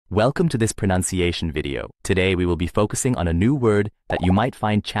Welcome to this pronunciation video. Today we will be focusing on a new word that you might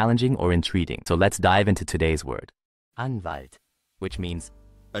find challenging or intriguing. So let's dive into today's word. Anwalt, which means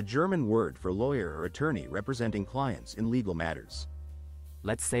a German word for lawyer or attorney representing clients in legal matters.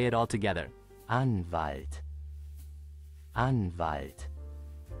 let's say it all together. Anwalt. Anwalt.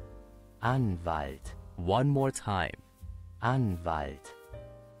 Anwalt. One more time. Anwalt.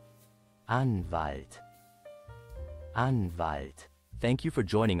 Anwalt. Anwalt. Thank you for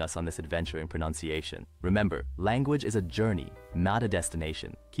joining us on this adventure in pronunciation. Remember, language is a journey, not a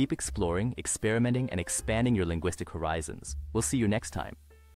destination. Keep exploring, experimenting, and expanding your linguistic horizons. We'll see you next time.